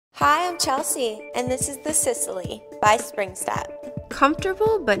Hi, I'm Chelsea, and this is the Siciliy by Springstep.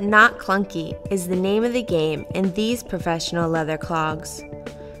 Comfortable but not clunky is the name of the game in these professional leather clogs.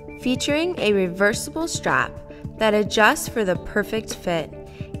 Featuring a reversible strap that adjusts for the perfect fit,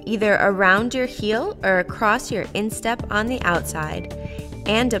 either around your heel or across your instep on the outside,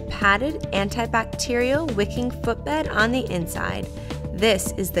 and a padded antibacterial wicking footbed on the inside.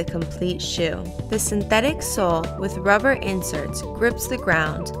 This is the complete shoe. The synthetic sole with rubber inserts grips the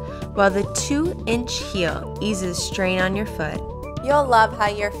ground, while the 2-inch heel eases strain on your foot. You'll love how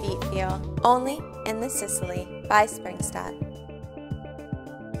your feet feel, only in the Siciliy by Springstep.